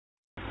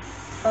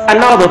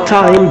Another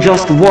time,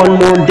 just one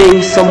more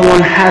day,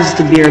 someone has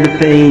to bear the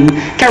pain.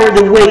 Carry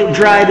the weight,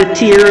 dry the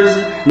tears,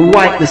 and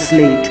wipe the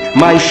slate.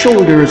 My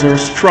shoulders are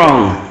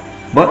strong,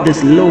 but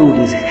this load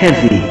is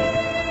heavy.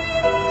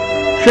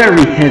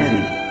 Very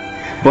heavy,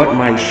 but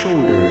my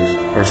shoulders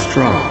are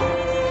strong.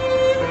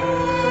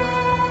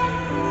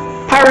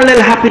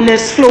 Parallel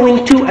happiness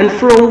flowing to and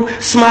fro,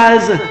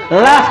 smiles,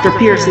 laughter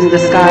piercing the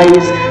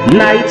skies.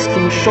 Nights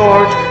too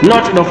short,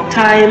 not enough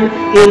time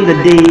in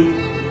the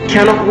day.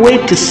 Cannot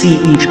wait to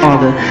see each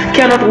other,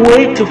 cannot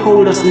wait to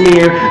hold us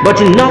near, but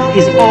enough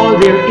is all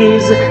there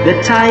is,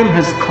 the time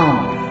has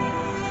come.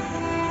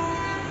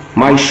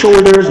 My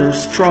shoulders are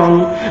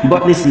strong,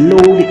 but this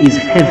load is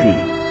heavy.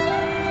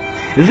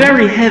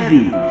 Very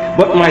heavy,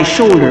 but my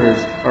shoulders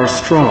are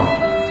strong.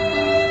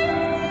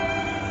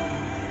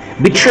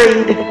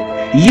 Betrayed,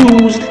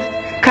 used,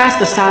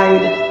 cast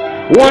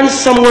aside, once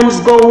someone's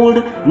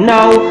gold,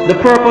 now the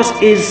purpose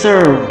is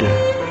served.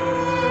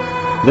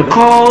 The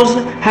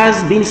cause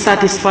has been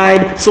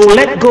satisfied, so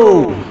let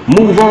go,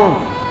 move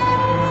on.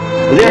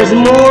 There's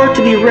more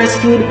to be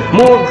rescued,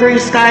 more gray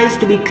skies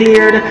to be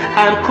cleared.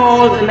 I'm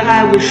called and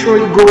I will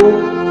surely go.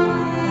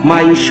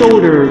 My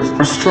shoulders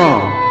are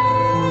strong,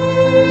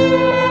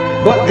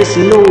 but this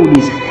load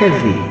is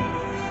heavy,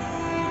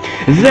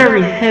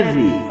 very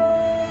heavy,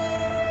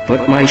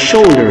 but my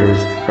shoulders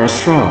are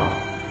strong.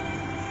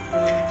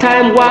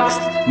 Time waxed,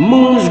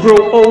 moons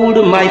grow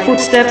old, my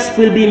footsteps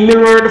will be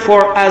mirrored,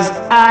 for as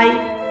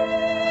I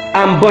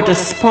am but a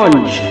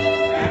sponge,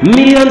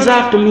 millions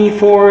after me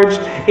forged,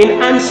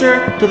 in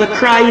answer to the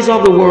cries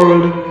of the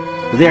world,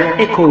 their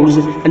echoes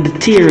and the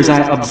tears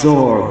I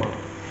absorbed.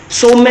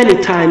 So many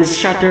times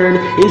shattered,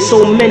 in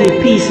so many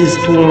pieces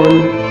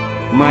torn,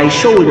 my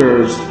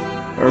shoulders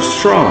are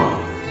strong,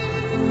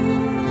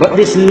 but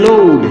this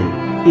load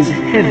is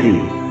heavy,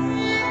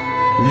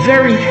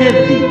 very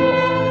heavy,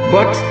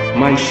 but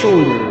my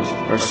shoulders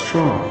are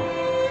strong.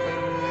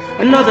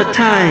 Another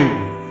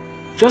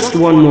time, just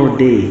one more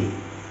day,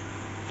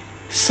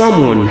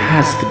 someone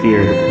has to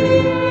bear the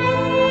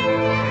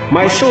pain.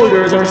 My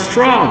shoulders are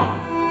strong,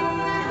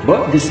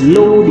 but this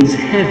load is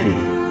heavy,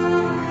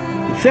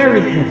 very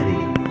heavy,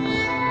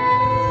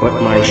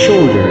 but my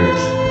shoulders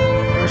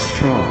are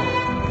strong.